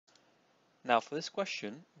Now for this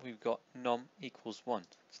question, we've got num equals 1.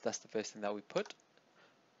 So that's the first thing that we put,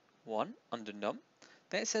 1 under num.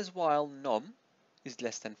 Then it says while num is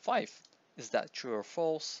less than 5. Is that true or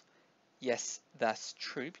false? Yes, that's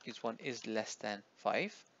true because 1 is less than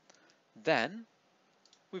 5. Then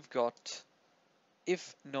we've got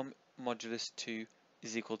if num modulus 2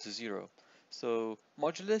 is equal to 0. So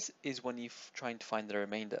modulus is when you're trying to find the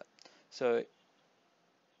remainder. So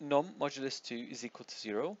num modulus 2 is equal to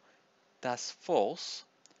 0. That's false.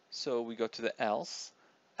 So we go to the else.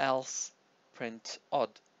 Else print odd.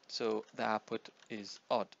 So the output is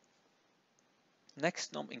odd.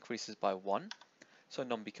 Next, num increases by 1. So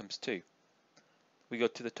num becomes 2. We go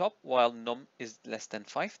to the top while num is less than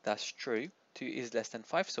 5. That's true. 2 is less than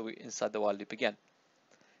 5. So we're inside the while loop again.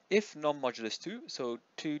 If num modulus 2, so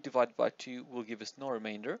 2 divided by 2 will give us no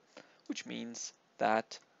remainder, which means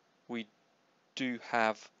that we do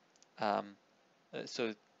have a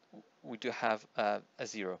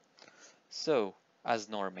 0. So as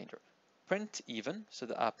no remainder. Print even, so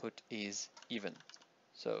the output is even.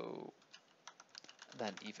 So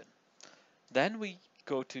then even. Then we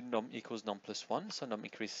go to num equals num plus 1, so num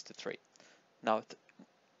increases to 3. Now,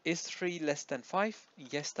 is 3 less than 5?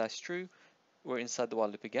 Yes, that's true. We're inside the while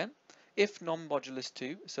loop again. If num modulus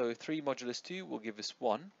 2, so 3 modulus 2 will give us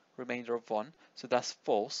 1, remainder of 1, so that's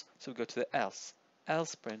false, so we go to the else.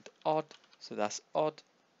 Else print odd, so that's odd.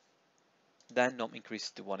 Then num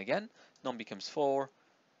increases to 1 again, num becomes 4.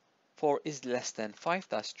 4 is less than 5,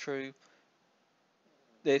 that's true.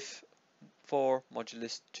 If 4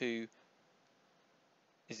 modulus 2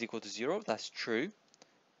 is equal to 0, that's true.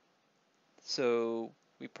 So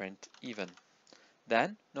we print even.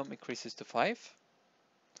 Then num increases to 5.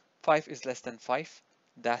 5 is less than 5,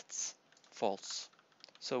 that's false.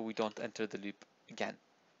 So we don't enter the loop again.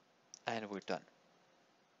 And we're done.